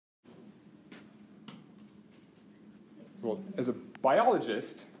Well, as a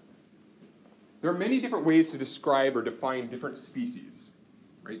biologist, there are many different ways to describe or define different species.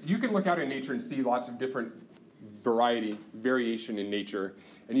 Right? You can look out in nature and see lots of different variation in nature.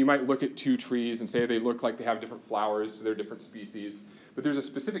 And you might look at two trees and say they look like they have different flowers, so they're different species. But there's a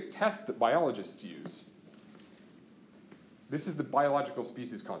specific test that biologists use. This is the biological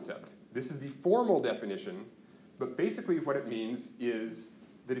species concept. This is the formal definition, but basically what it means is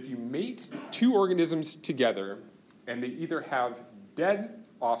that if you mate two organisms together and they either have dead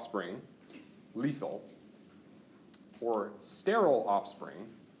offspring, lethal, or sterile offspring,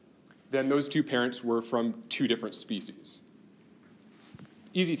 then those two parents were from two different species.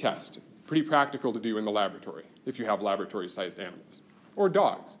 Easy test, pretty practical to do in the laboratory if you have laboratory-sized animals, or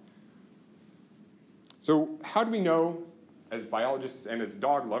dogs. So how do we know, as biologists and as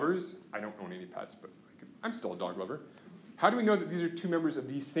dog lovers, I don't own any pets, but I'm still a dog lover, how do we know that these are two members of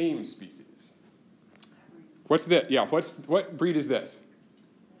the same species? What's this? Yeah, what breed is this?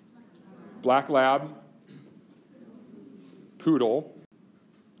 Black lab, poodle.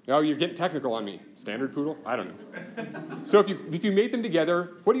 Oh, you're getting technical on me. Standard poodle? I don't know. So if you mate them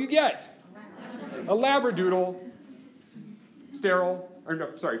together, what do you get? A labradoodle,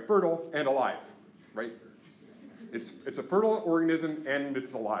 fertile and alive, right? It's a fertile organism and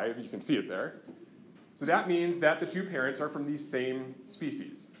it's alive. You can see it there. So that means that the two parents are from the same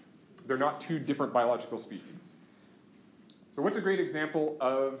species. They're not two different biological species. So what's a great example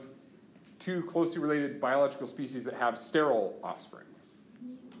of two closely related biological species that have sterile offspring?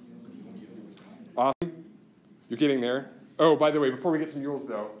 You're getting there. Oh, by the way, before we get to mules,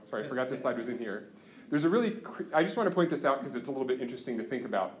 though, sorry, I forgot this slide was in here. There's I just want to point this out because it's a little bit interesting to think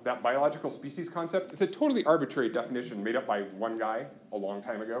about. That biological species concept, it's a totally arbitrary definition made up by one guy a long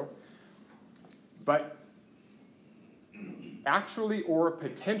time ago. But actually or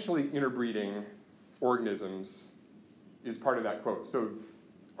potentially interbreeding organisms is part of that quote. So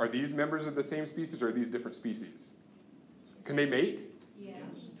are these members of the same species or are these different species? Can they mate? Yes.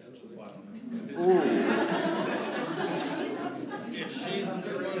 If she's the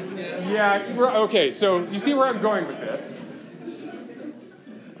good one, yeah. Yeah, okay, so you see where I'm going with this.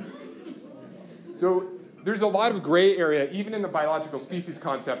 So there's a lot of gray area, even in the biological species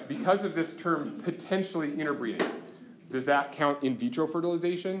concept, because of this term potentially interbreeding. Does that count in vitro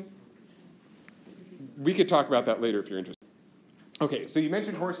fertilization? We could talk about that later if you're interested. Okay, so you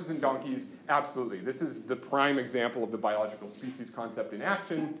mentioned horses and donkeys. Absolutely. This is the prime example of the biological species concept in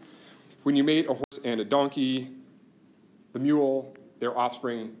action. When you mate a horse and a donkey, the mule, their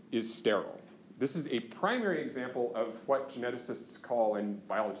offspring, is sterile. This is a primary example of what geneticists call, and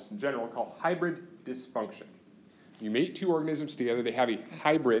biologists in general, call hybrid dysfunction. You mate two organisms together, they have a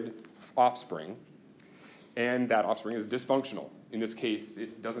hybrid offspring, and that offspring is dysfunctional. In this case,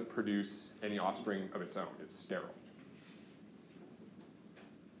 it doesn't produce any offspring of its own. It's sterile.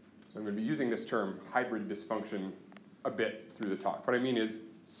 So I'm going to be using this term, hybrid dysfunction, a bit through the talk. What I mean is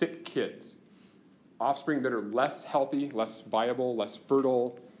sick kids. Offspring that are less healthy, less viable, less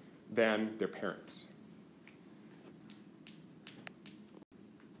fertile than their parents.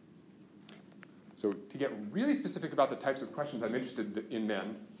 So to get really specific about the types of questions I'm interested in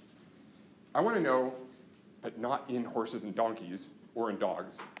then, I want to know, but not in horses and donkeys or in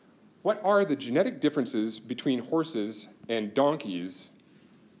dogs, what are the genetic differences between horses and donkeys?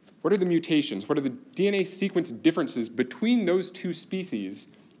 What are the mutations? What are the DNA sequence differences between those two species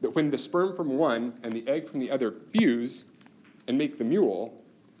that when the sperm from one and the egg from the other fuse and make the mule,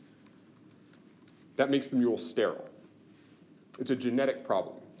 that makes the mule sterile? It's a genetic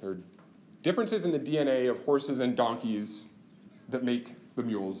problem. There are differences in the DNA of horses and donkeys that make the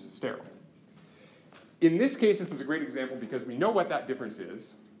mules sterile. In this case, this is a great example because we know what that difference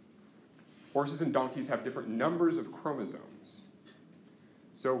is. Horses and donkeys have different numbers of chromosomes.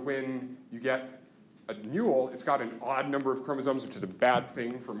 So when you get a mule, it's got an odd number of chromosomes, which is a bad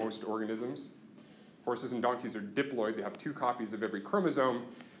thing for most organisms. Horses and donkeys are diploid. They have 2 copies of every chromosome.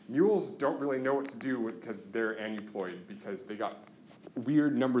 Mules don't really know what to do because they're aneuploid, because they got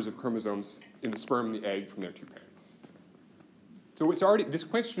weird numbers of chromosomes in the sperm and the egg from their 2 parents. So this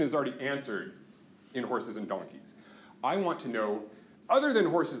question is already answered in horses and donkeys. I want to know, other than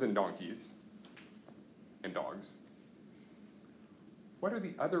horses and donkeys and dogs, what are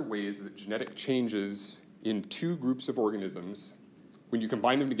the other ways that genetic changes in 2 groups of organisms, when you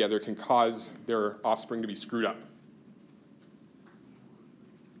combine them together, can cause their offspring to be screwed up?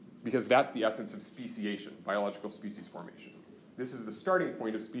 Because that's the essence of speciation, biological species formation. This is the starting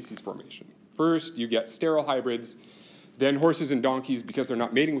point of species formation. First, you get sterile hybrids. Then horses and donkeys, because they're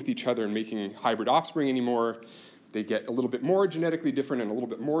not mating with each other and making hybrid offspring anymore, they get a little bit more genetically different and a little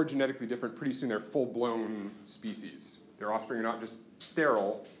bit more genetically different. Pretty soon they're full-blown species. Their offspring are not just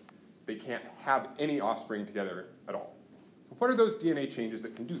sterile, they can't have any offspring together at all. What are those DNA changes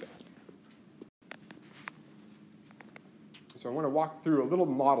that can do that? So I want to walk through a little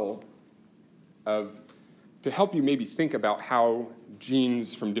model to help you maybe think about how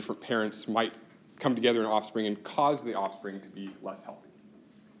genes from different parents might come together in offspring and cause the offspring to be less healthy.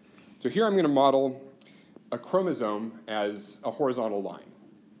 So here I'm going to model a chromosome as a horizontal line.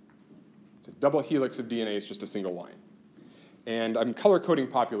 It's a double helix of DNA, it's just a single line. And I'm color-coding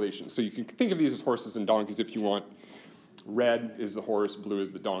populations. So you can think of these as horses and donkeys if you want. Red is the horse, blue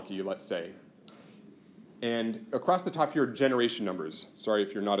is the donkey, let's say. And across the top here are generation numbers. Sorry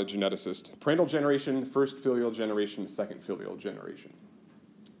if you're not a geneticist. Parental generation, first filial generation, second filial generation.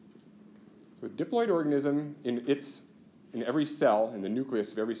 So a diploid organism, in every cell, in the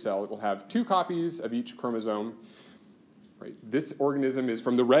nucleus of every cell, it will have 2 copies of each chromosome. Right? This organism is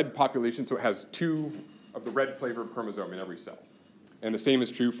from the red population, so it has 2 of the red flavored chromosome in every cell. And the same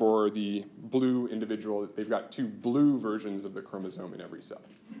is true for the blue individual. They've got 2 blue versions of the chromosome in every cell.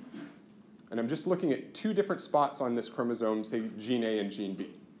 And I'm just looking at 2 different spots on this chromosome, say gene A and gene B.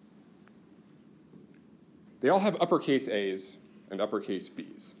 They all have uppercase A's and uppercase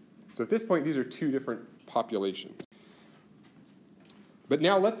B's. So at this point, these are 2 different populations. But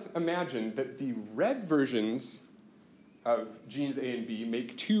now let's imagine that the red versions of genes A and B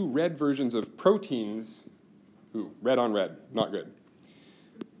make 2 red versions of proteins. Ooh, red on red, not good.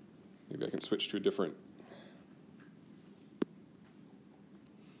 Maybe I can switch to a different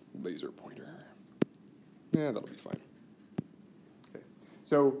laser pointer. Yeah, that'll be fine. Okay.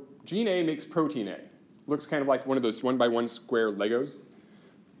 So gene A makes protein A. Looks kind of like one of those 1x1 square Legos.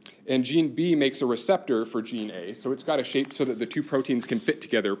 And gene B makes a receptor for gene A, so it's got a shape so that the 2 proteins can fit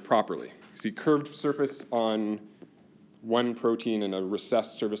together properly. You see curved surface on one protein and a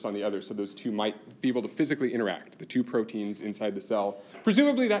recessed surface on the other, so those 2 might be able to physically interact, the 2 proteins inside the cell.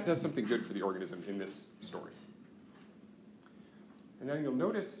 Presumably that does something good for the organism in this story. And then you'll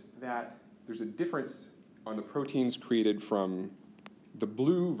notice that there's a difference on the proteins created from the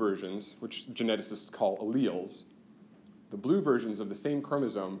blue versions, which geneticists call alleles. The blue versions of the same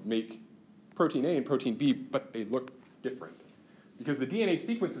chromosome make protein A and protein B, but they look different. Because the DNA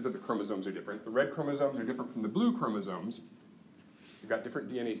sequences of the chromosomes are different. The red chromosomes are different from the blue chromosomes. You've got different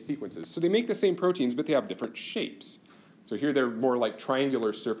DNA sequences. So they make the same proteins, but they have different shapes. So here they're more like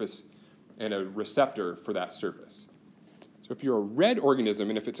triangular surface and a receptor for that surface. So if you're a red organism,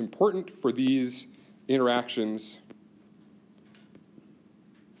 and if it's important for these interactions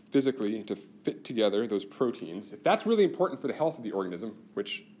physically to fit together, those proteins, if that's really important for the health of the organism,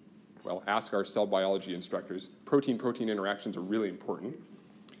 which, well, ask our cell biology instructors, protein-protein interactions are really important.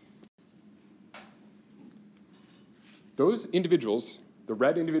 Those individuals, the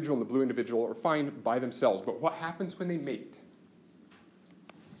red individual and the blue individual, are fine by themselves, but what happens when they mate?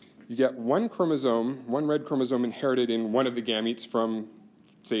 You get one chromosome, one red chromosome inherited in one of the gametes from,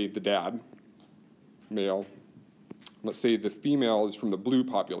 say, the dad, male. Let's say the female is from the blue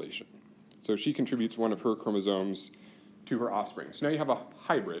population. So she contributes one of her chromosomes to her offspring. So now you have a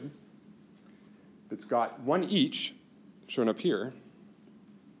hybrid that's got 1 each, shown up here.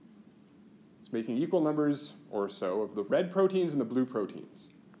 It's making equal numbers or so of the red proteins and the blue proteins.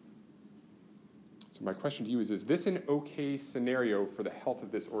 So my question to you is this an okay scenario for the health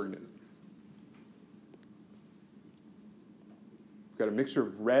of this organism? We've got a mixture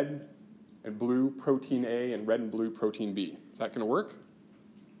of red and blue protein A and red and blue protein B. Is that going to work?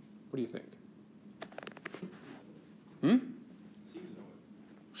 What do you think?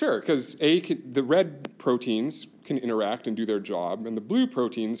 Sure, because the red proteins can interact and do their job, and the blue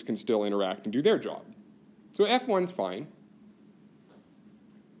proteins can still interact and do their job. So F1's fine.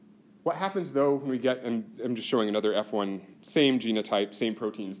 What happens, though, when we get, and I'm just showing another F1, same genotype, same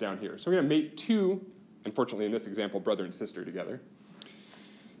proteins down here. So we're going to mate 2, unfortunately in this example, brother and sister together,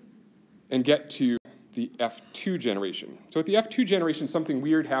 and get to the F2 generation. So at the F2 generation, something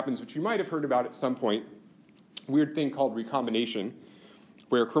weird happens, which you might have heard about at some point, a weird thing called recombination,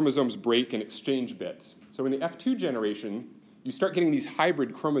 where chromosomes break and exchange bits. So in the F2 generation, you start getting these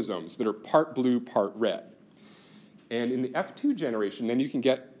hybrid chromosomes that are part blue, part red. And in the F2 generation, then you can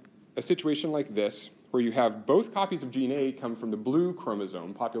get a situation like this, where you have both copies of gene A come from the blue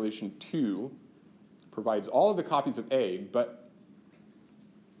chromosome, population 2, provides all of the copies of A, but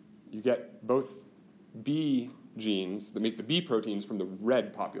you get both B genes that make the B proteins from the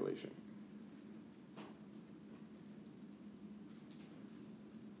red population.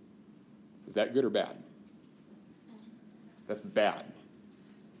 Is that good or bad? That's bad.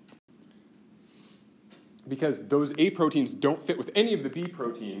 Because those A proteins don't fit with any of the B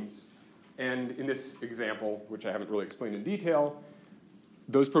proteins, And in this example, which I haven't really explained in detail,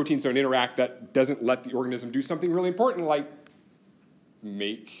 those proteins don't interact. That doesn't let the organism do something really important like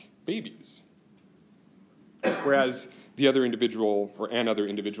make babies. Whereas the other individual, or an other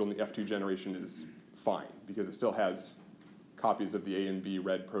individual in the F2 generation is fine, because it still has copies of the A and B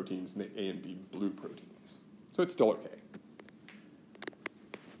red proteins and the A and B blue proteins. So it's still okay.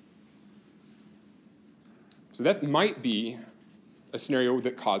 So that might be a scenario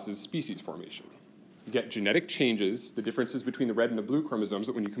that causes species formation. You get genetic changes, the differences between the red and the blue chromosomes,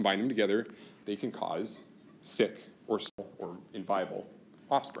 that when you combine them together, they can cause sick or inviable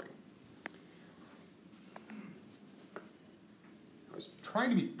offspring. I was trying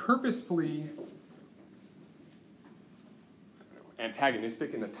to be purposefully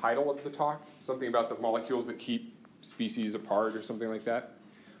antagonistic in the title of the talk, something about the molecules that keep species apart or something like that.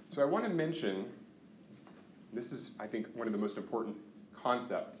 So I want to mention, this is, I think, one of the most important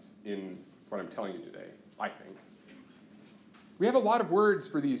concepts in what I'm telling you today, I think. We have a lot of words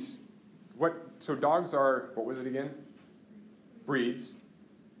for these, so dogs are, what was it again? Breeds.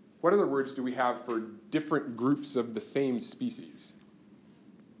 What other words do we have for different groups of the same species?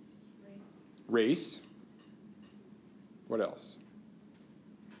 Race. What else?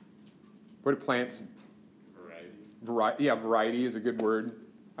 What do plants? Variety. Yeah, variety is a good word.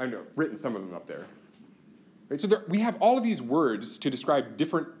 I know, I've written some of them up there. Right, so we have all of these words to describe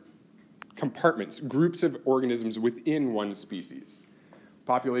different compartments, groups of organisms within one species.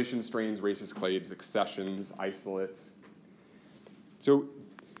 Populations, strains, races, clades, accessions, isolates. So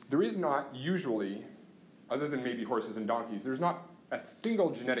there is not usually, other than maybe horses and donkeys, there's not a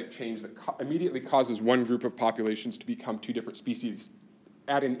single genetic change that immediately causes one group of populations to become two different species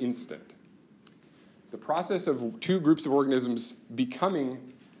at an instant. The process of two groups of organisms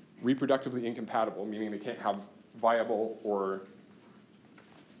becoming reproductively incompatible, meaning they can't have viable or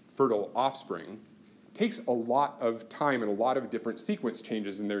fertile offspring, takes a lot of time and a lot of different sequence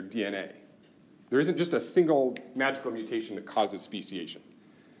changes in their DNA. There isn't just a single magical mutation that causes speciation,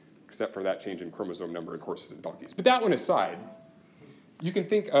 except for that change in chromosome number in horses and donkeys. But that one aside, you can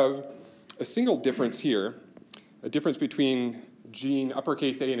think of a single difference here, a difference between gene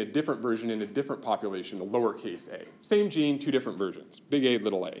uppercase A and a different version in a different population, the lowercase a. Same gene, two different versions, big A,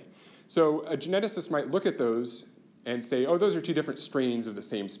 little a. So a geneticist might look at those and say, oh, those are two different strains of the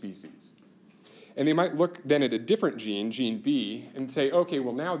same species. And they might look then at a different gene, gene B, and say, okay,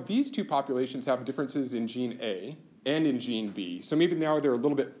 well now these two populations have differences in gene A and in gene B. So maybe now they're a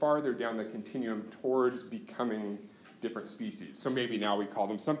little bit farther down the continuum towards becoming different species. So maybe now we call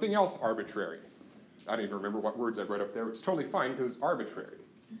them something else arbitrary. I don't even remember what words I wrote up there. It's totally fine because it's arbitrary.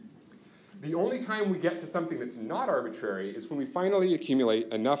 The only time we get to something that's not arbitrary is when we finally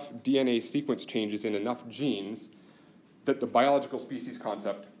accumulate enough DNA sequence changes in enough genes that the biological species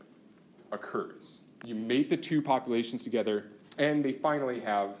concept occurs. You mate the two populations together, and they finally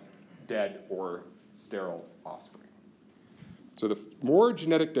have dead or sterile offspring. So the more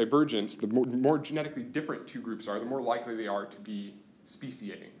genetic divergence, the more genetically different two groups are, the more likely they are to be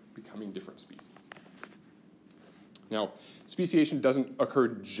speciating, becoming different species. Now, speciation doesn't occur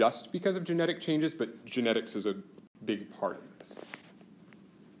just because of genetic changes, but genetics is a big part of this.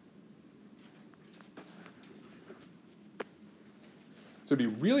 So to be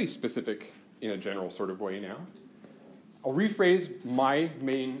really specific in a general sort of way now, I'll rephrase my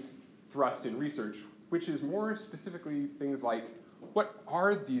main thrust in research, which is more specifically things like, what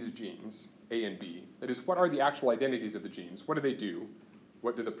are these genes, A and B? That is, what are the actual identities of the genes? What do they do?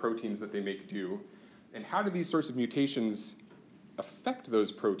 What do the proteins that they make do? And how do these sorts of mutations affect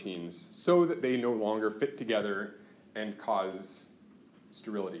those proteins so that they no longer fit together and cause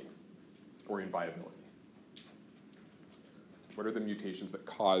sterility or inviability? What are the mutations that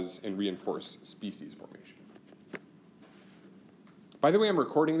cause and reinforce species formation? By the way, I'm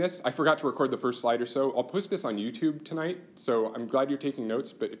recording this. I forgot to record the first slide or so. I'll post this on YouTube tonight, so I'm glad you're taking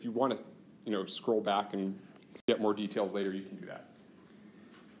notes, but if you want to scroll back and get more details later, you can do that.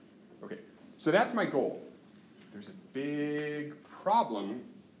 Okay, so that's my goal. There's a big problem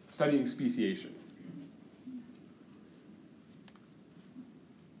studying speciation.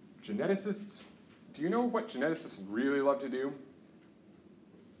 Geneticists, do you know what geneticists really love to do?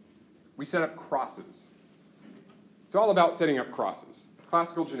 We set up crosses. It's all about setting up crosses.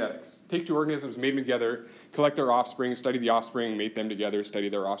 Classical genetics. Take two organisms, mate them together, collect their offspring, study the offspring, mate them together, study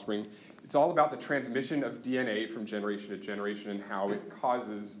their offspring. It's all about the transmission of DNA from generation to generation and how it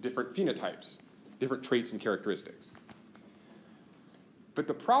causes different phenotypes, different traits and characteristics. But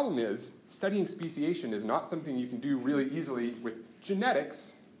the problem is, studying speciation is not something you can do really easily with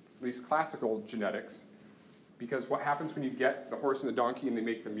genetics, at least classical genetics, because what happens when you get the horse and the donkey and they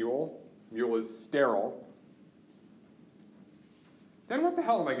make the mule? mule is sterile, then what the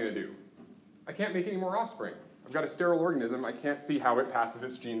hell am I going to do? I can't make any more offspring. I've got a sterile organism. I can't see how it passes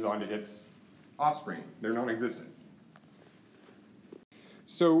its genes on to its offspring. They're non-existent.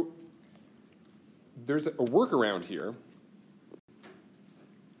 So there's a workaround here, and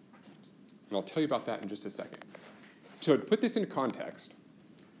I'll tell you about that in just a second. So to put this into context,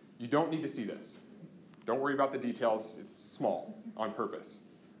 you don't need to see this. Don't worry about the details. It's small on purpose.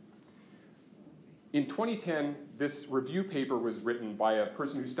 In 2010, this review paper was written by a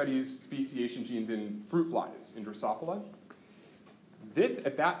person who studies speciation genes in fruit flies, in Drosophila. This,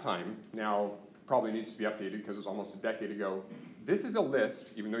 at that time, now probably needs to be updated because it was almost a decade ago. This is a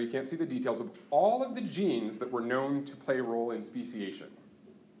list, even though you can't see the details, of all of the genes that were known to play a role in speciation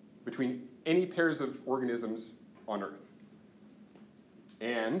between any pairs of organisms on Earth.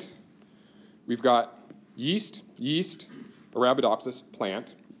 And we've got yeast, Arabidopsis, plant,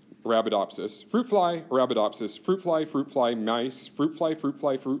 Arabidopsis, fruit fly, Arabidopsis, fruit fly, mice, fruit fly.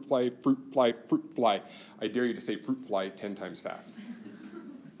 I dare you to say fruit fly 10 times fast.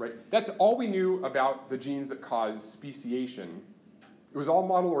 Right? That's all we knew about the genes that cause speciation. It was all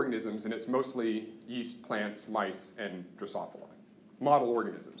model organisms, and it's mostly yeast, plants, mice, and Drosophila. Model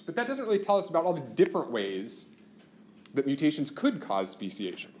organisms. But that doesn't really tell us about all the different ways that mutations could cause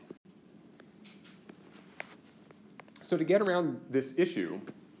speciation. So to get around this issue,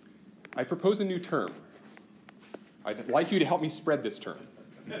 I propose a new term. I'd like you to help me spread this term.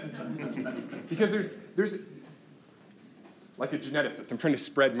 Because there's like a geneticist, I'm trying to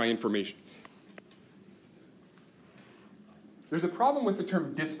spread my information. There's a problem with the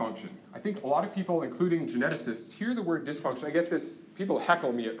term dysfunction. I think a lot of people, including geneticists, hear the word dysfunction. I get this, people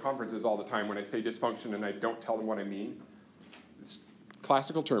heckle me at conferences all the time when I say dysfunction and I don't tell them what I mean. It's a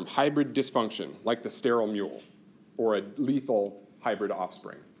classical term, hybrid dysfunction, like the sterile mule, or a lethal hybrid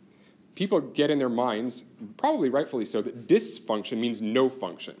offspring. People get in their minds, probably rightfully so, that dysfunction means no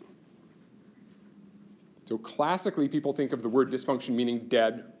function. So classically, people think of the word dysfunction meaning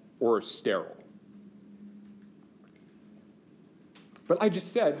dead or sterile. But I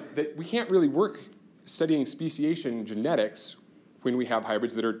just said that we can't really work studying speciation genetics when we have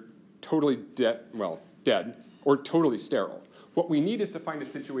hybrids that are totally dead or totally sterile. What we need is to find a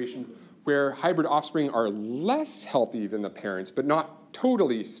situation where hybrid offspring are less healthy than the parents, but not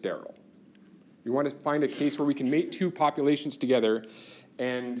totally sterile. We want to find a case where we can mate two populations together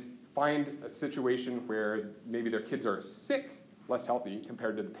and find a situation where maybe their kids are sick, less healthy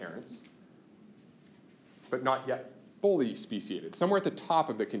compared to the parents, but not yet fully speciated, somewhere at the top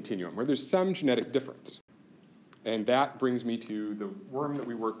of the continuum, where there's some genetic difference. And that brings me to the worm that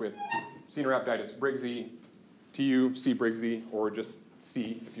we work with, Caenorhabditis briggsae, TU, C. briggsae, or just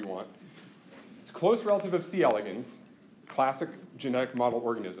C if you want. It's a close relative of C. elegans, classic genetic model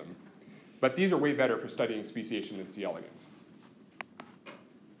organism. But these are way better for studying speciation than C. elegans.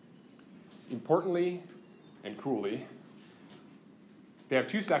 Importantly and coolly, they have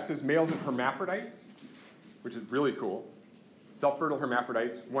two sexes, males and hermaphrodites, which is really cool. Self-fertile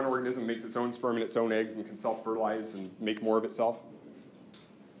hermaphrodites. One organism makes its own sperm and its own eggs and can self-fertilize and make more of itself.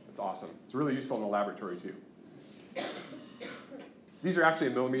 That's awesome. It's really useful in the laboratory, too. These are actually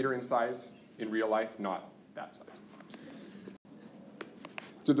a millimeter in size in real life, not that size.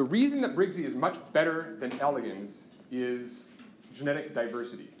 So the reason that briggsae is much better than elegans is genetic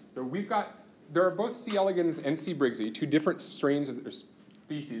diversity. So there are both C. elegans and C. briggsae, two different strains of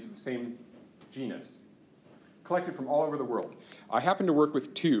species of the same genus, collected from all over the world. I happen to work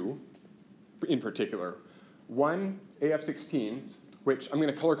with two in particular. One, AF16, which I'm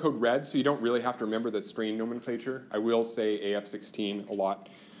going to color code red, so you don't really have to remember the strain nomenclature. I will say AF16 a lot.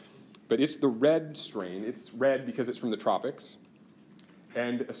 But it's the red strain. It's red because it's from the tropics.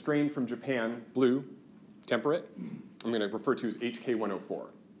 And a strain from Japan, blue, temperate, I'm going to refer to as HK104.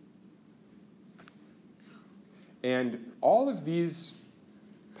 And all of these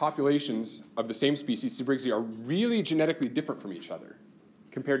populations of the same species, C. briggsae, are really genetically different from each other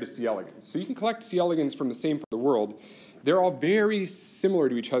compared to C. elegans. So you can collect C. elegans from the same part of the world. They're all very similar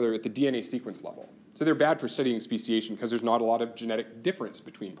to each other at the DNA sequence level. So they're bad for studying speciation because there's not a lot of genetic difference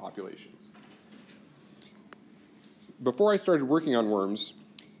between populations. Before I started working on worms,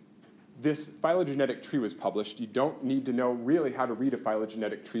 this phylogenetic tree was published. You don't need to know really how to read a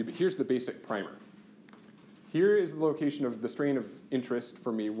phylogenetic tree, but here's the basic primer. Here is the location of the strain of interest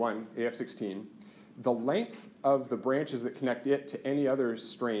for me, 1, AF16. The length of the branches that connect it to any other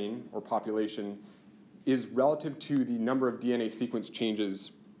strain or population is relative to the number of DNA sequence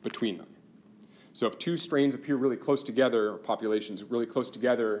changes between them. So if two strains appear really close together, or populations really close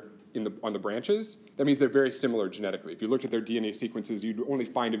together on the branches, that means they're very similar genetically. If you looked at their DNA sequences, you'd only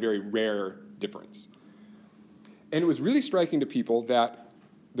find a very rare difference. And it was really striking to people that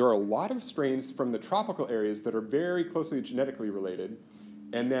there are a lot of strains from the tropical areas that are very closely genetically related,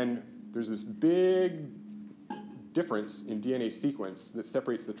 and then there's this big difference in DNA sequence that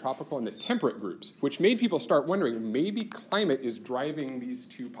separates the tropical and the temperate groups, which made people start wondering, maybe climate is driving these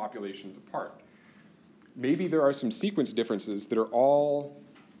two populations apart. Maybe there are some sequence differences that are all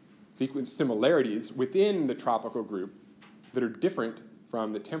sequence similarities within the tropical group that are different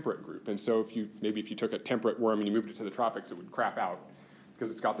from the temperate group. And so if you took a temperate worm and you moved it to the tropics, it would crap out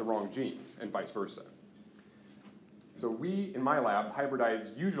because it's got the wrong genes, and vice versa. So we, in my lab,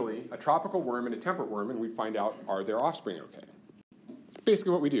 hybridize usually a tropical worm and a temperate worm, and we find out, are their offspring okay? That's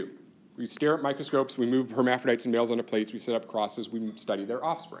basically what we do. We stare at microscopes, we move hermaphrodites and males onto plates, we set up crosses, we study their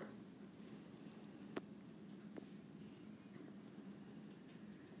offspring.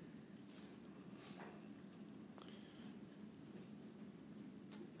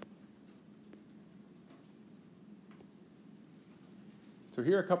 So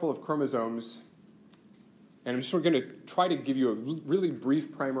here are a couple of chromosomes, and I'm just going to try to give you a really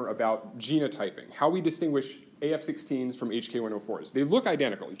brief primer about genotyping, how we distinguish AF16s from HK104s. They look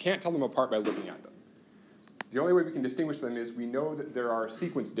identical. You can't tell them apart by looking at them. The only way we can distinguish them is we know that there are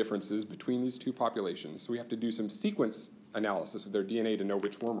sequence differences between these two populations, so we have to do some sequence analysis of their DNA to know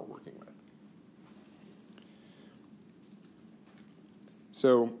which worm we're working with.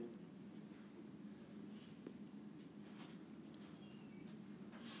 So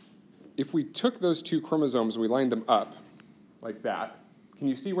if we took those two chromosomes and we lined them up like that, can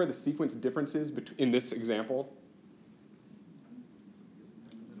you see where the sequence difference is in this example?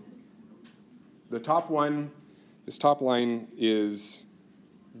 The top one, this top line is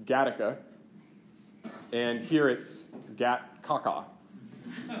Gattaca, and here it's Gat-Caca.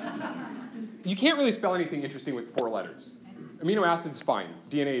 You can't really spell anything interesting with 4 letters. Amino acids, fine.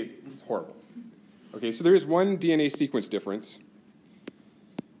 DNA, it's horrible. Okay, so there is one DNA sequence difference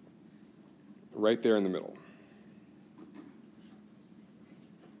right there in the middle.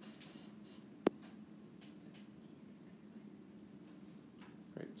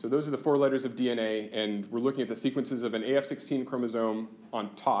 Right, so those are the 4 letters of DNA, and we're looking at the sequences of an AF16 chromosome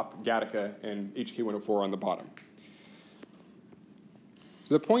on top, Gattaca, and HK104 on the bottom.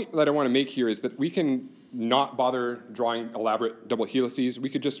 So the point that I want to make here is that we can not bother drawing elaborate double helices. We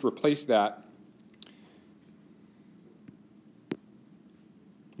could just replace that,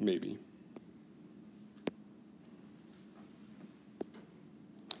 maybe.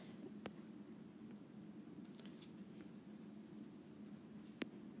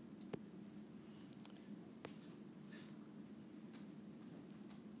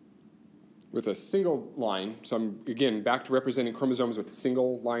 With a single line, so I'm, again, back to representing chromosomes with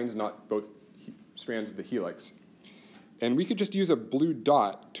single lines, not both strands of the helix. And we could just use a blue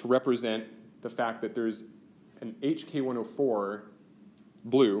dot to represent the fact that there's an HK104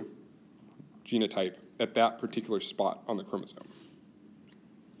 blue genotype at that particular spot on the chromosome.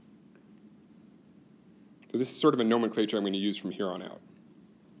 So this is sort of a nomenclature I'm going to use from here on out.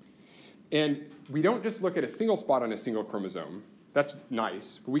 And we don't just look at a single spot on a single chromosome. That's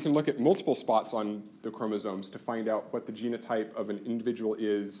nice, but we can look at multiple spots on the chromosomes to find out what the genotype of an individual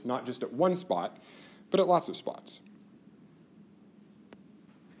is, not just at one spot, but at lots of spots.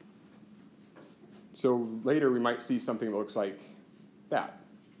 So later we might see something that looks like that.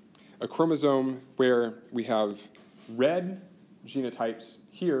 A chromosome where we have red genotypes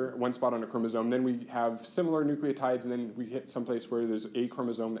here, one spot on a chromosome, then we have similar nucleotides, and then we hit someplace where there's a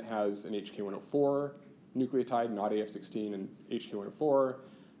chromosome that has an HK104 nucleotide, not AF16, and HK104,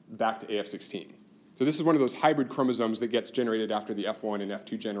 back to AF16. So this is one of those hybrid chromosomes that gets generated after the F1 and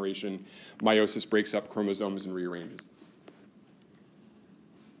F2 generation. Meiosis breaks up chromosomes and rearranges them.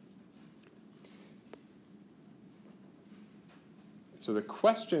 So the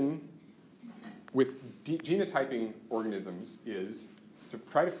question with genotyping organisms is to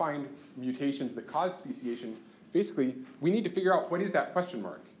try to find mutations that cause speciation. Basically, we need to figure out what is that question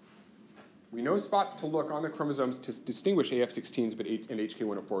mark. We know spots to look on the chromosomes to distinguish AF16s and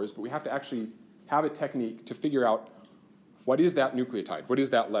HK104s, but we have to actually have a technique to figure out what is that nucleotide, what is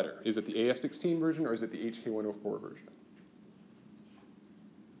that letter. Is it the AF16 version or is it the HK104 version?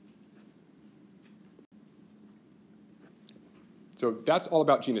 So that's all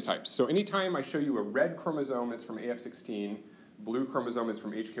about genotypes. So anytime I show you a red chromosome, it's from AF16, blue chromosome is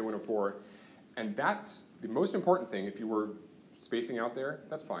from HK104, and that's the most important thing. If you were spacing out there,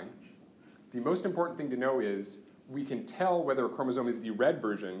 that's fine. The most important thing to know is we can tell whether a chromosome is the red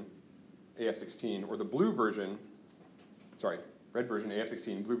version, AF16, or the blue version, sorry, red version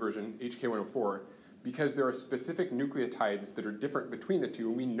AF16, blue version HK104, because there are specific nucleotides that are different between the two,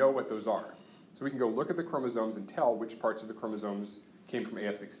 and we know what those are. So we can go look at the chromosomes and tell which parts of the chromosomes came from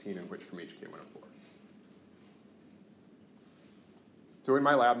AF16 and which from HK104. So in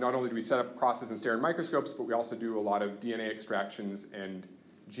my lab, not only do we set up process and stare in microscopes, but we also do a lot of DNA extractions and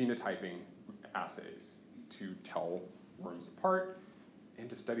genotyping assays to tell worms apart and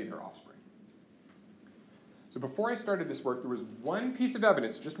to study their offspring. So before I started this work, there was one piece of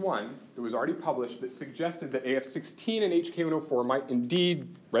evidence, just one, that was already published that suggested that AF16 and HK104 might indeed,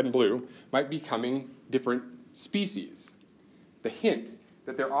 red and blue, might be becoming different species. The hint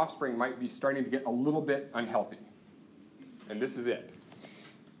that their offspring might be starting to get a little bit unhealthy. And this is it.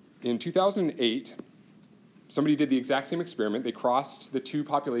 In 2008, somebody did the exact same experiment. They crossed the two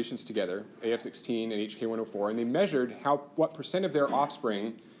populations together, AF16 and HK104, and they measured what percent of their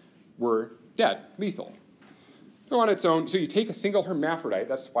offspring were dead, lethal. So on its own, so you take a single hermaphrodite,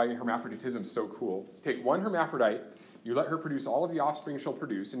 that's why hermaphroditism is so cool. You take one hermaphrodite, you let her produce all of the offspring she'll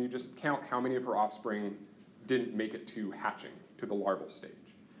produce, and you just count how many of her offspring didn't make it to hatching, to the larval stage.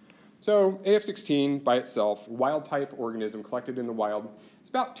 So AF16 by itself, wild type organism collected in the wild, it's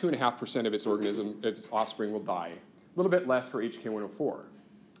about 2.5% of its offspring will die. A little bit less for HK104.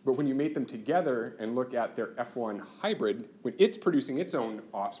 But when you mate them together and look at their F1 hybrid, when it's producing its own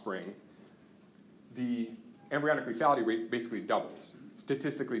offspring, the embryonic lethality rate basically doubles,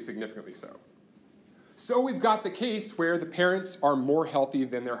 statistically significantly so. So we've got the case where the parents are more healthy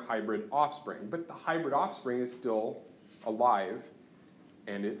than their hybrid offspring, but the hybrid offspring is still alive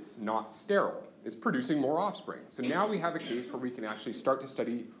and it's not sterile. It's producing more offspring. So now we have a case where we can actually start to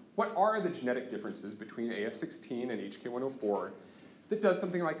study what are the genetic differences between AF16 and HK104 that does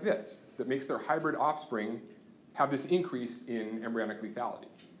something like this, that makes their hybrid offspring have this increase in embryonic lethality,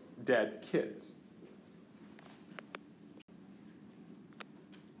 dead kids.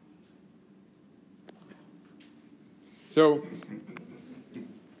 So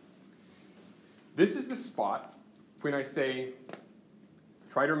this is the spot when I say,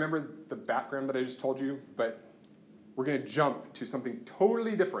 try to remember the background that I just told you, but we're going to jump to something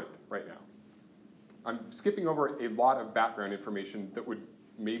totally different right now. I'm skipping over a lot of background information that would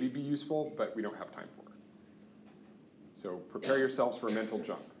maybe be useful, but we don't have time for. So prepare yourselves for a mental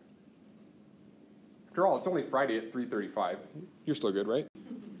jump. After all, it's only Friday at 3:35. You're still good, right?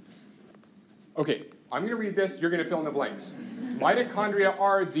 Okay, I'm going to read this. You're going to fill in the blanks. Mitochondria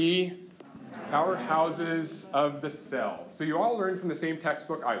are the powerhouses of the cell. So you all learned from the same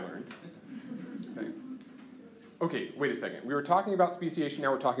textbook I learned. Okay, wait a second. We were talking about speciation,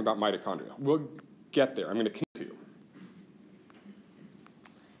 now we're talking about mitochondria. We'll get there. I'm going to continue.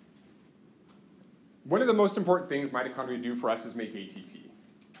 One of the most important things mitochondria do for us is make ATP.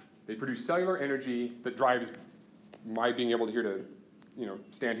 They produce cellular energy that drives my being able to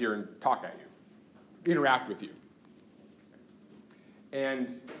stand here and talk at you, interact with you.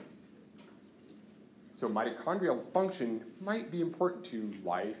 And so mitochondrial function might be important to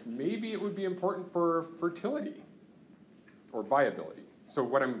life. Maybe it would be important for fertility or viability. So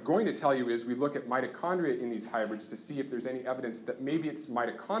what I'm going to tell you is we look at mitochondria in these hybrids to see if there's any evidence that maybe it's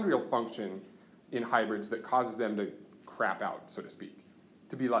mitochondrial function in hybrids that causes them to crap out, so to speak,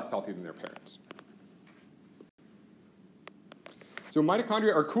 to be less healthy than their parents. So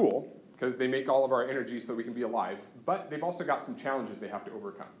mitochondria are cool because they make all of our energy so that we can be alive, but they've also got some challenges they have to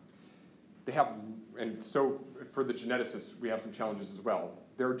overcome. And so for the geneticists, we have some challenges as well.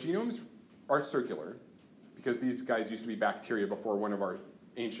 Their genomes are circular because these guys used to be bacteria before one of our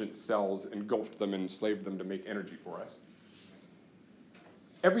ancient cells engulfed them and enslaved them to make energy for us.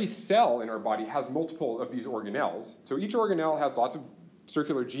 Every cell in our body has multiple of these organelles. So each organelle has lots of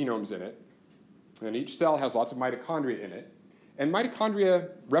circular genomes in it, and each cell has lots of mitochondria in it. And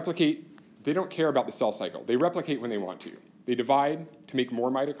mitochondria replicate, they don't care about the cell cycle. They replicate when they want to. They divide to make more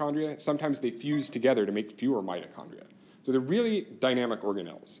mitochondria. Sometimes they fuse together to make fewer mitochondria. So they're really dynamic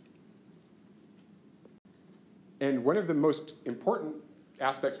organelles. And one of the most important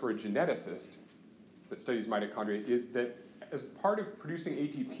aspects for a geneticist that studies mitochondria is that as part of producing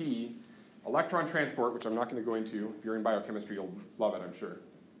ATP, electron transport, which I'm not going to go into, if you're in biochemistry, you'll love it, I'm sure,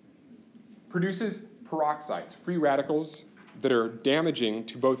 produces peroxides, free radicals, that are damaging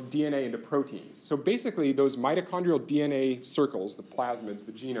to both DNA and to proteins. So basically, those mitochondrial DNA circles, the plasmids,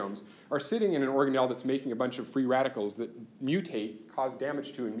 the genomes, are sitting in an organelle that's making a bunch of free radicals that mutate, cause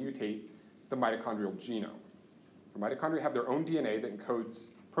damage to and mutate the mitochondrial genome. The mitochondria have their own DNA that encodes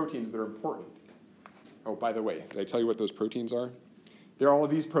proteins that are important. Oh, by the way, did I tell you what those proteins are? They're all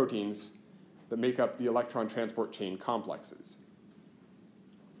of these proteins that make up the electron transport chain complexes.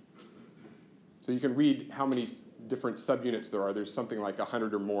 So you can read how many different subunits there are. There's something like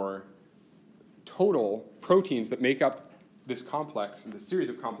 100 or more total proteins that make up this complex, and this series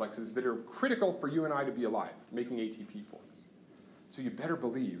of complexes that are critical for you and I to be alive, making ATP for us. So you better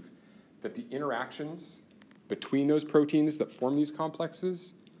believe that the interactions between those proteins that form these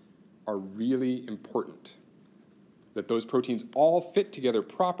complexes are really important. That those proteins all fit together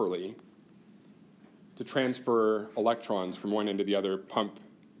properly to transfer electrons from one end to the other, pump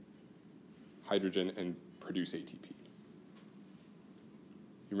hydrogen, and produce ATP.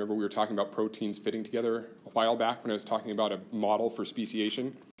 You remember we were talking about proteins fitting together a while back when I was talking about a model for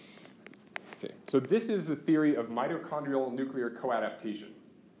speciation? Okay, so this is the theory of mitochondrial nuclear coadaptation.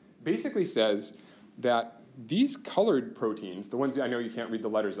 Basically says that these colored proteins, the ones I know you can't read the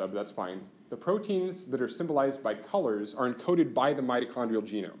letters of, but that's fine, the proteins that are symbolized by colors are encoded by the mitochondrial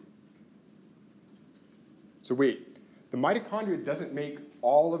genome. So wait, the mitochondria doesn't make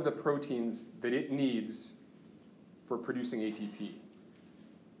all of the proteins that it needs for producing ATP.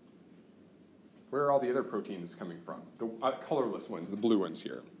 Where are all the other proteins coming from? The colorless ones, the blue ones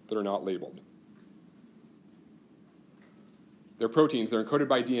here, that are not labeled. They're proteins, they're encoded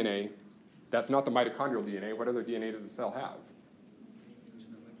by DNA. That's not the mitochondrial DNA. What other DNA does the cell have?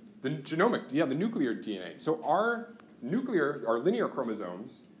 The genomic, yeah, the nuclear DNA. So our linear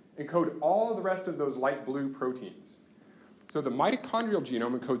chromosomes encode all the rest of those light blue proteins. So the mitochondrial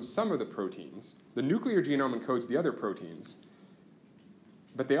genome encodes some of the proteins. The nuclear genome encodes the other proteins.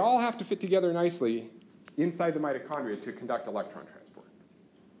 But they all have to fit together nicely inside the mitochondria to conduct electron transport.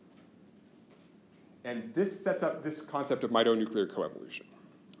 And this sets up this concept of mito-nuclear coevolution,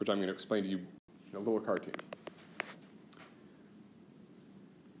 which I'm going to explain to you in a little cartoon.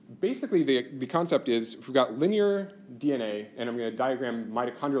 Basically, the concept is if we've got linear DNA, and I'm going to diagram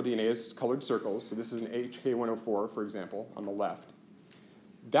mitochondrial DNA as colored circles. So this is an HK104, for example, on the left.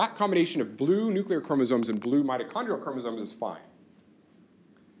 That combination of blue nuclear chromosomes and blue mitochondrial chromosomes is fine.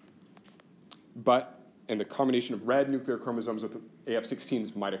 And the combination of red nuclear chromosomes with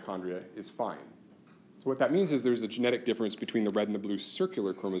AF16's mitochondria is fine. So what that means is there's a genetic difference between the red and the blue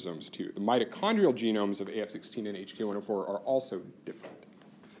circular chromosomes too. The mitochondrial genomes of AF16 and HK104 are also different.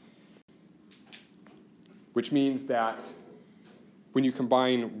 Which means that when you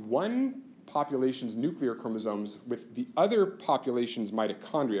combine one population's nuclear chromosomes with the other population's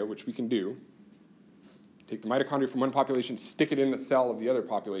mitochondria, which we can do, take the mitochondria from one population, stick it in the cell of the other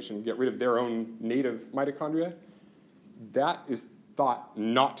population, get rid of their own native mitochondria, that is thought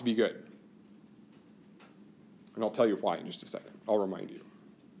not to be good. And I'll tell you why in just a second. I'll remind you.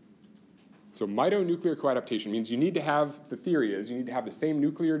 So mito-nuclear coadaptation means you need to have, the theory is, you need to have the same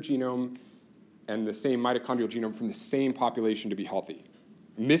nuclear genome and the same mitochondrial genome from the same population to be healthy.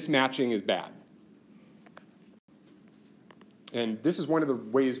 Mismatching is bad. And this is one of the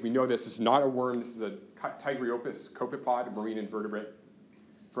ways we know this. This is not a worm. This is a Tigriopus copepod, a marine invertebrate,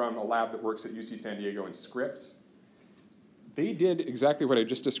 from a lab that works at UC San Diego in Scripps. They did exactly what I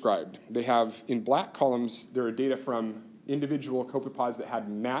just described. They have, in black columns, there are data from individual copepods that had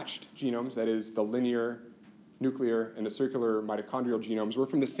matched genomes, that is, the linear, nuclear, and the circular mitochondrial genomes were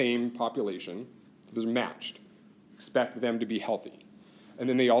from the same population. So those are matched. Expect them to be healthy. And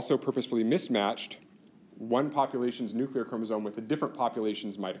then they also purposefully mismatched one population's nuclear chromosome with a different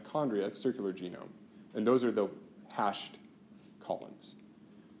population's mitochondria, circular genome. And those are the hashed columns.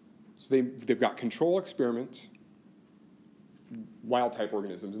 So they've got control experiments, wild-type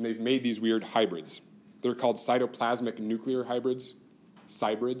organisms, and they've made these weird hybrids. They're called cytoplasmic nuclear hybrids,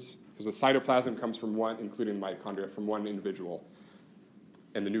 cybrids, because the cytoplasm comes from one, including mitochondria, from one individual,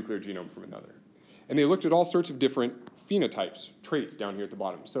 and the nuclear genome from another. And they looked at all sorts of different phenotypes, traits down here at the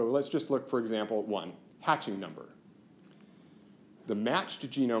bottom. So let's just look, for example, at one, hatching number. The matched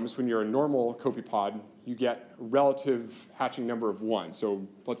genomes, when you're a normal copepod, you get a relative hatching number of 1. So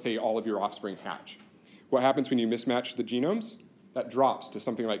let's say all of your offspring hatch. What happens when you mismatch the genomes? That drops to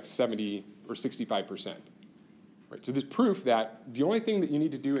something like 70 or 65%. Right? So this proof that the only thing that you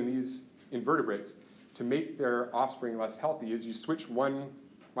need to do in these invertebrates to make their offspring less healthy is you switch one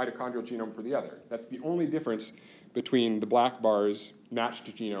mitochondrial genome for the other. That's the only difference between the black bars,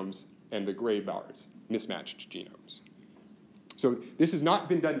 matched genomes, and the gray bars, mismatched genomes. So this has not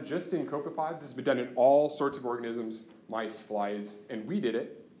been done just in copepods. This has been done in all sorts of organisms, mice, flies, and we did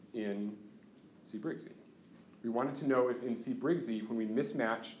it in C. briggsae. We wanted to know if in C. briggsae, when we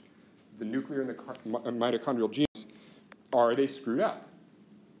mismatch the nuclear and the mitochondrial genes, are they screwed up?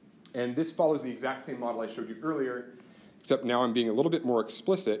 And this follows the exact same model I showed you earlier, except now I'm being a little bit more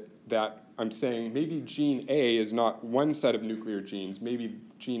explicit that I'm saying maybe gene A is not one set of nuclear genes. Maybe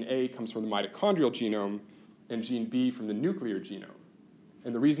gene A comes from the mitochondrial genome and gene B from the nuclear genome.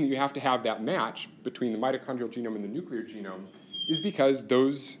 And the reason that you have to have that match between the mitochondrial genome and the nuclear genome is because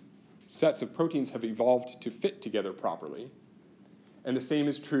those sets of proteins have evolved to fit together properly. And the same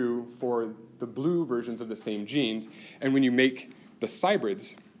is true for the blue versions of the same genes. And when you make the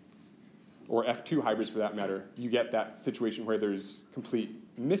hybrids, or F2 hybrids for that matter, you get that situation where there's complete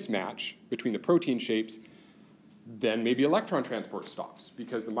mismatch between the protein shapes. Then maybe electron transport stops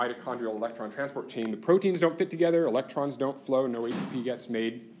because the mitochondrial electron transport chain, the proteins don't fit together, electrons don't flow, no ATP gets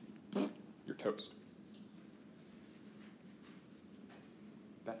made, you're toast.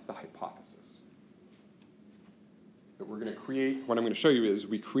 That's the hypothesis. That we're going to create, what I'm going to show you is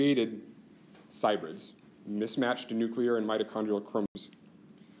we created hybrids, mismatched nuclear and mitochondrial chromosomes,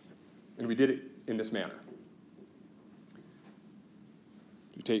 and we did it in this manner.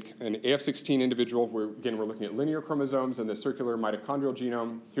 You take an AF16 individual, where again we're looking at linear chromosomes and the circular mitochondrial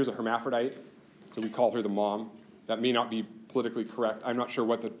genome. Here's a hermaphrodite, so we call her the mom. That may not be politically correct. I'm not sure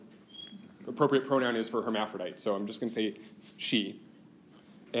what the appropriate pronoun is for hermaphrodite, so I'm just going to say she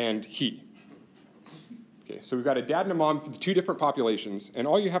and he. Okay, so we've got a dad and a mom for the two different populations, and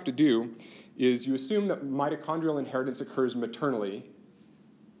all you have to do is you assume that mitochondrial inheritance occurs maternally,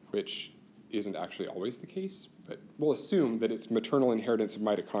 which isn't actually always the case, but we'll assume that it's maternal inheritance of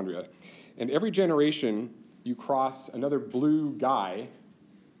mitochondria. And every generation, you cross another blue guy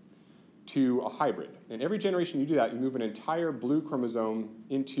to a hybrid. And every generation you do that, you move an entire blue chromosome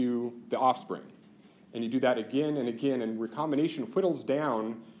into the offspring. And you do that again and again, and recombination whittles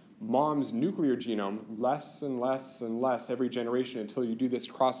down mom's nuclear genome less and less and less every generation until you do this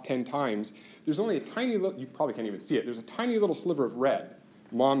cross 10 times. There's only a tiny little, you probably can't even see it, there's a tiny little sliver of red,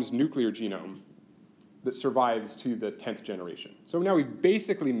 mom's nuclear genome, that survives to the 10th generation. So now we've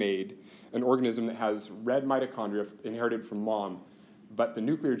basically made an organism that has red mitochondria inherited from mom, but the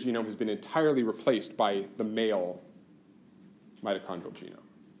nuclear genome has been entirely replaced by the male mitochondrial genome.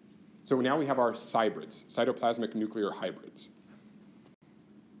 So now we have our hybrids, cytoplasmic nuclear hybrids.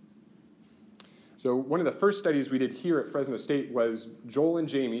 So one of the first studies we did here at Fresno State was Joel and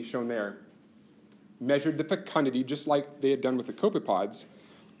Jamie, shown there, measured the fecundity, just like they had done with the copepods,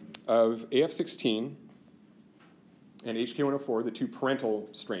 of AF16 and HK104, the two parental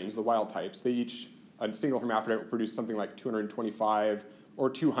strains, the wild types. They each, a single hermaphrodite will produce something like 225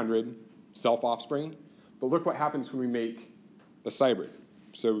 or 200 self-offspring. But look what happens when we make the hybrid.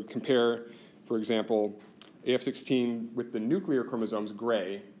 So compare, for example, AF16 with the nuclear chromosomes,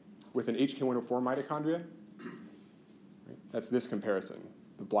 gray, with an HK104 mitochondria. Right? That's this comparison,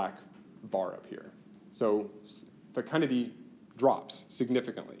 the black bar up here. So fecundity drops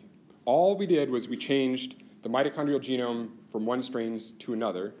significantly. All we did was we changed the mitochondrial genome from one strain to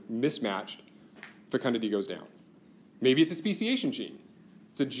another, mismatched, fecundity goes down. Maybe it's a speciation gene.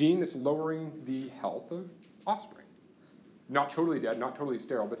 It's a gene that's lowering the health of offspring. Not totally dead, not totally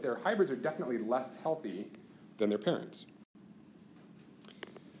sterile, but their hybrids are definitely less healthy than their parents.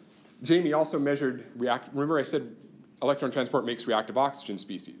 Jamie also measured, remember I said electron transport makes reactive oxygen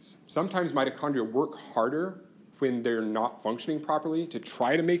species. Sometimes mitochondria work harder when they're not functioning properly to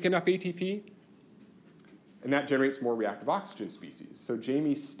try to make enough ATP, and that generates more reactive oxygen species. So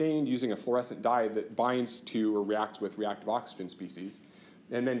Jamie stained using a fluorescent dye that binds to or reacts with reactive oxygen species,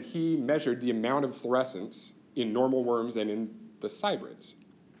 and then he measured the amount of fluorescence in normal worms and in the hybrids.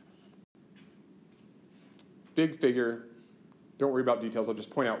 Big figure, don't worry about details, I'll just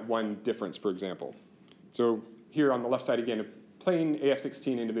point out one difference, for example. So here on the left side again, a plain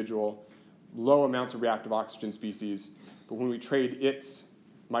AF16 individual, low amounts of reactive oxygen species, but when we trade its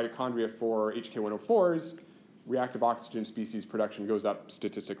mitochondria for HK104s, reactive oxygen species production goes up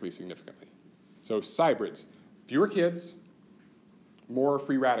statistically significantly. So hybrids, fewer kids, more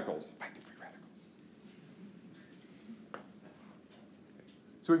free radicals. Fight the free radicals.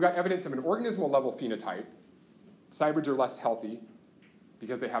 So we've got evidence of an organismal level phenotype. Hybrids are less healthy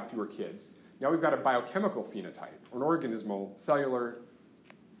because they have fewer kids. Now we've got a biochemical phenotype, or an organismal cellular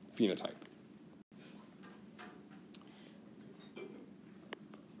phenotype.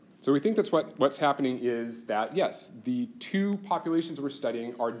 So we think that's what's happening is that, yes, the two populations we're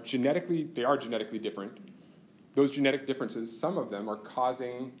studying are genetically different. Those genetic differences, some of them are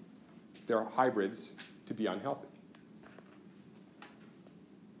causing their hybrids to be unhealthy.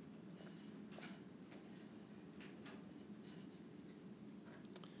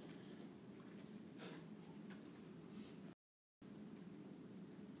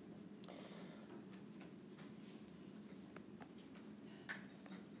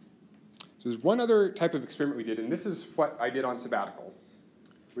 So there's one other type of experiment we did, and this is what I did on sabbatical,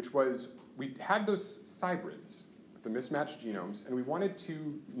 which was we had those hybrids with the mismatched genomes, and we wanted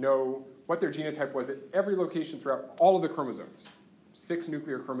to know what their genotype was at every location throughout all of the chromosomes. 6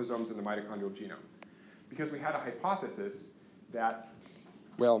 nuclear chromosomes in the mitochondrial genome. Because we had a hypothesis that,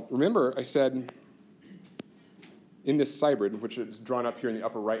 well, remember I said in this hybrid, which is drawn up here in the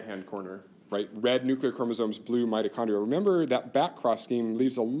upper right-hand corner, right, red nuclear chromosomes, blue mitochondria. Remember that back cross scheme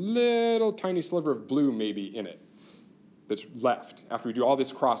leaves a little tiny sliver of blue maybe in it that's left after we do all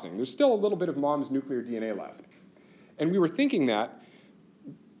this crossing. There's still a little bit of mom's nuclear DNA left. And we were thinking that,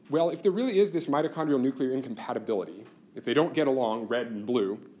 well, if there really is this mitochondrial nuclear incompatibility, if they don't get along, red and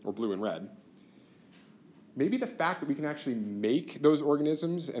blue, or blue and red, maybe the fact that we can actually make those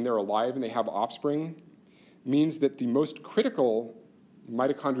organisms and they're alive and they have offspring means that the most critical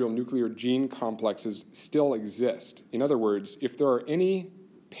mitochondrial nuclear gene complexes still exist. In other words, if there are any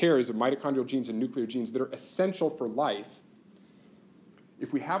pairs of mitochondrial genes and nuclear genes that are essential for life,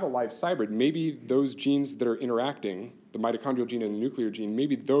 if we have a live hybrid, maybe those genes that are interacting, the mitochondrial gene and the nuclear gene,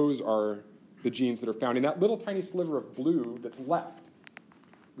 maybe those are the genes that are found in that little tiny sliver of blue that's left.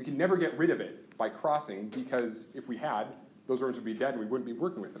 We can never get rid of it by crossing because if we had, those organisms would be dead and we wouldn't be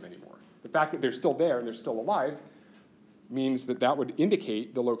working with them anymore. The fact that they're still there and they're still alive means that that would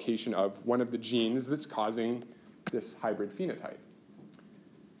indicate the location of one of the genes that's causing this hybrid phenotype.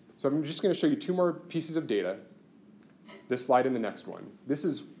 So I'm just going to show you 2 more pieces of data, this slide and the next one. This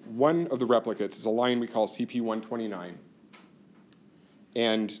is one of the replicates. It's a line we call CP129.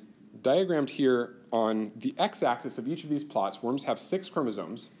 And diagrammed here on the x-axis of each of these plots, worms have 6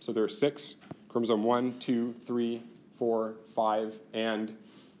 chromosomes. So there are 6, chromosome 1, 2, 3, 4, 5, and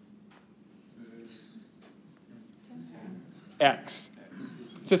X.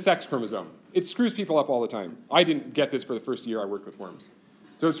 It's a sex chromosome. It screws people up all the time. I didn't get this for the first year I worked with worms.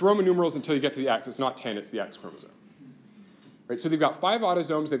 So it's Roman numerals until you get to the X. It's not 10, it's the X chromosome. Right, so they've got 5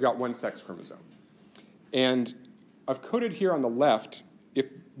 autosomes, they've got 1 sex chromosome. And I've coded here on the left, if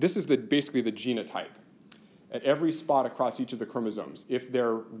this is basically the genotype at every spot across each of the chromosomes. If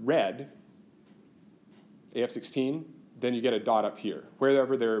they're red, AF16, then you get a dot up here.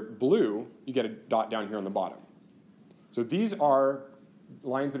 Wherever they're blue, you get a dot down here on the bottom. So these are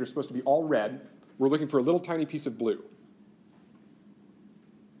lines that are supposed to be all red. We're looking for a little tiny piece of blue.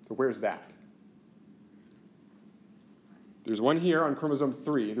 So where's that? There's one here on chromosome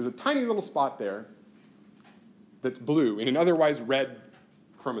 3. There's a tiny little spot there that's blue in an otherwise red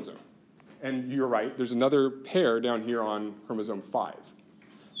chromosome. And you're right, there's another pair down here on chromosome 5.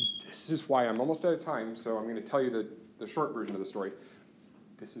 This is why I'm almost out of time, so I'm going to tell you the short version of the story.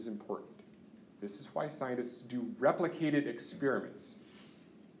 This is important. This is why scientists do replicated experiments.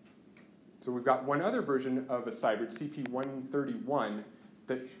 So we've got one other version of a hybrid, CP131,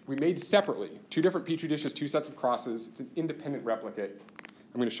 that we made separately. 2 different petri dishes, 2 sets of crosses. It's an independent replicate.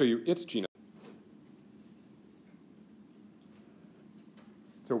 I'm going to show you its genome.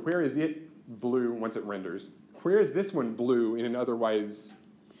 So where is it blue once it renders? Where is this one blue in an otherwise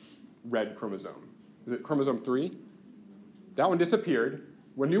red chromosome? Is it chromosome 3? That one disappeared.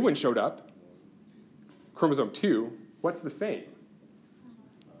 One new one showed up. Chromosome 2, what's the same?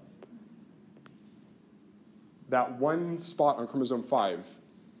 That one spot on chromosome 5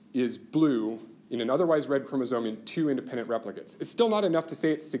 is blue in an otherwise red chromosome in 2 independent replicates. It's still not enough to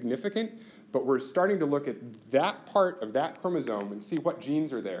say it's significant, but we're starting to look at that part of that chromosome and see what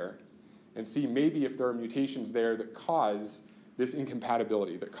genes are there and see maybe if there are mutations there that cause this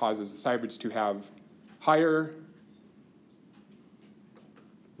incompatibility, that causes hybrids to have higher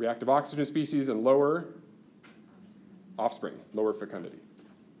reactive oxygen species and lower offspring, lower fecundity.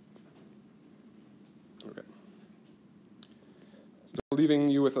 Okay. So leaving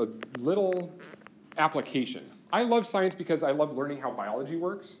you with a little application. I love science because I love learning how biology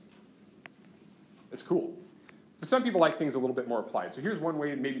works. It's cool. But some people like things a little bit more applied. So here's one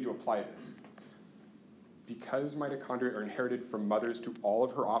way maybe to apply this. Because mitochondria are inherited from mothers to all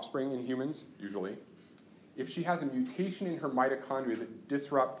of her offspring in humans, usually, if she has a mutation in her mitochondria that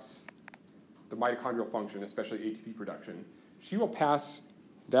disrupts the mitochondrial function, especially ATP production, she will pass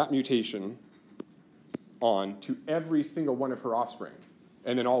that mutation on to every single one of her offspring.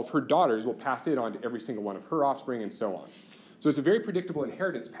 And then all of her daughters will pass it on to every single one of her offspring and so on. So it's a very predictable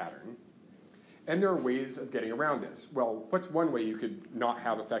inheritance pattern. And there are ways of getting around this. Well, what's one way you could not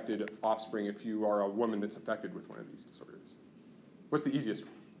have affected offspring if you are a woman that's affected with one of these disorders? What's the easiest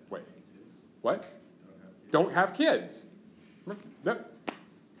way? What? Don't have kids. Yep.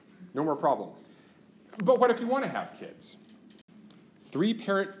 No more problem. But what if you want to have kids?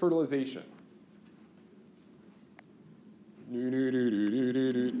 3-parent fertilization.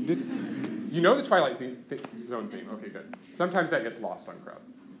 This, you know the Twilight Zone theme. Okay, good. Sometimes that gets lost on crowds.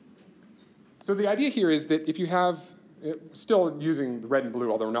 So the idea here is that if you have still using the red and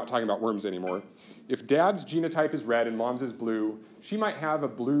blue, although we're not talking about worms anymore. If dad's genotype is red and mom's is blue, she might have a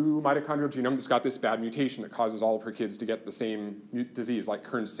blue mitochondrial genome that's got this bad mutation that causes all of her kids to get the same disease, like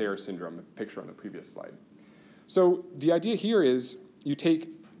Kearns-Sayre syndrome, the picture on the previous slide. So the idea here is you take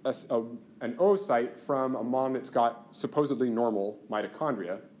an oocyte from a mom that's got supposedly normal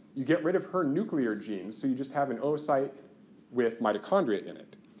mitochondria. You get rid of her nuclear genes, so you just have an oocyte with mitochondria in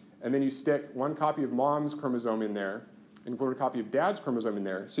it. And then you stick one copy of mom's chromosome in there and one copy of dad's chromosome in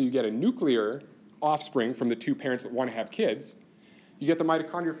there, so you get a nuclear offspring from the two parents that want to have kids. You get the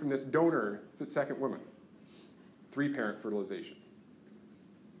mitochondria from this donor, second woman. 3-parent fertilization.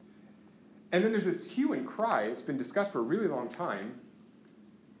 And then there's this hue and cry, it's been discussed for a really long time,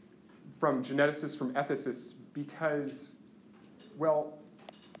 from geneticists, from ethicists, because, well,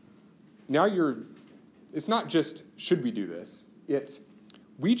 now it's not just should we do this, it's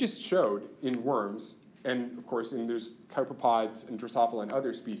we just showed in worms, and of course there's copepods and Drosophila and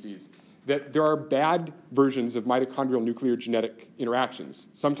other species, that there are bad versions of mitochondrial nuclear genetic interactions.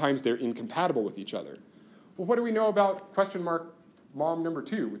 Sometimes they're incompatible with each other. Well, what do we know about question mark mom number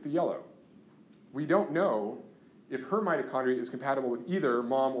 2 with the yellow? We don't know if her mitochondria is compatible with either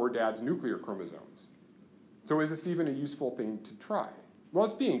mom or dad's nuclear chromosomes. So is this even a useful thing to try? Well,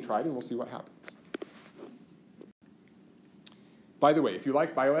 it's being tried, and we'll see what happens. By the way, if you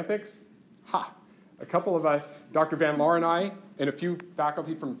like bioethics, a couple of us, Dr. Van Laar and I, and a few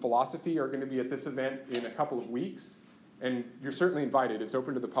faculty from philosophy are going to be at this event in a couple of weeks. And you're certainly invited. It's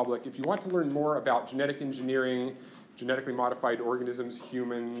open to the public. If you want to learn more about genetic engineering, genetically modified organisms,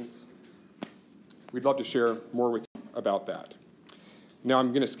 humans, we'd love to share more with you about that. Now I'm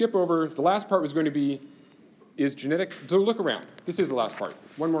going to skip over. The last part was going to be, is genetic, so look around. This is the last part.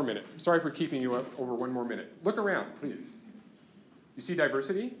 1 more minute. Sorry for keeping you up over 1 more minute. Look around, please. You see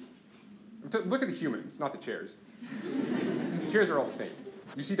diversity? Look at the humans, not the chairs. The chairs are all the same.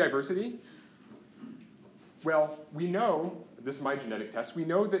 You see diversity? Well, we know, this is my genetic test, we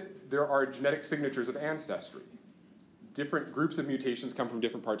know that there are genetic signatures of ancestry. Different groups of mutations come from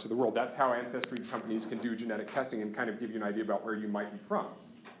different parts of the world. That's how ancestry companies can do genetic testing and kind of give you an idea about where you might be from.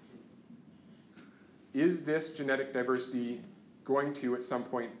 Is this genetic diversity going to, at some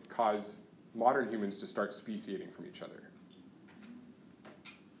point, cause modern humans to start speciating from each other?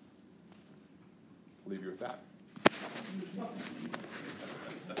 I'll leave you with that.